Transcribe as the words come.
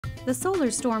The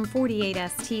SolarStorm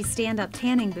 48ST stand-up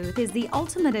tanning booth is the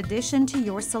ultimate addition to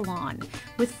your salon.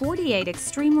 With 48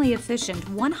 extremely efficient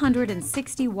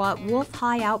 160-watt Wolf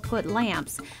high-output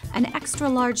lamps, an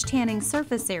extra-large tanning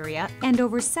surface area, and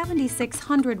over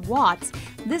 7,600 watts,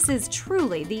 this is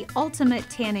truly the ultimate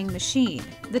tanning machine.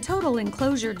 The total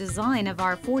enclosure design of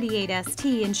our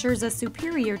 48ST ensures a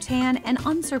superior tan and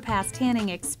unsurpassed tanning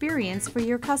experience for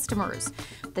your customers.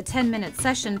 The 10-minute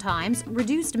session times,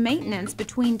 reduced maintenance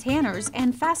between tanners,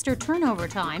 and faster turnover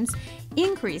times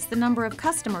increase the number of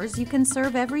customers you can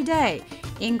serve every day,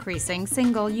 increasing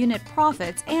single-unit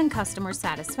profits and customer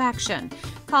satisfaction.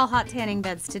 Call Hot Tanning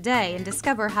Beds today and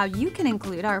discover how you can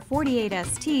include our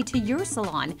 48ST to your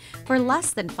salon for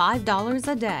less than $5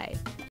 a day.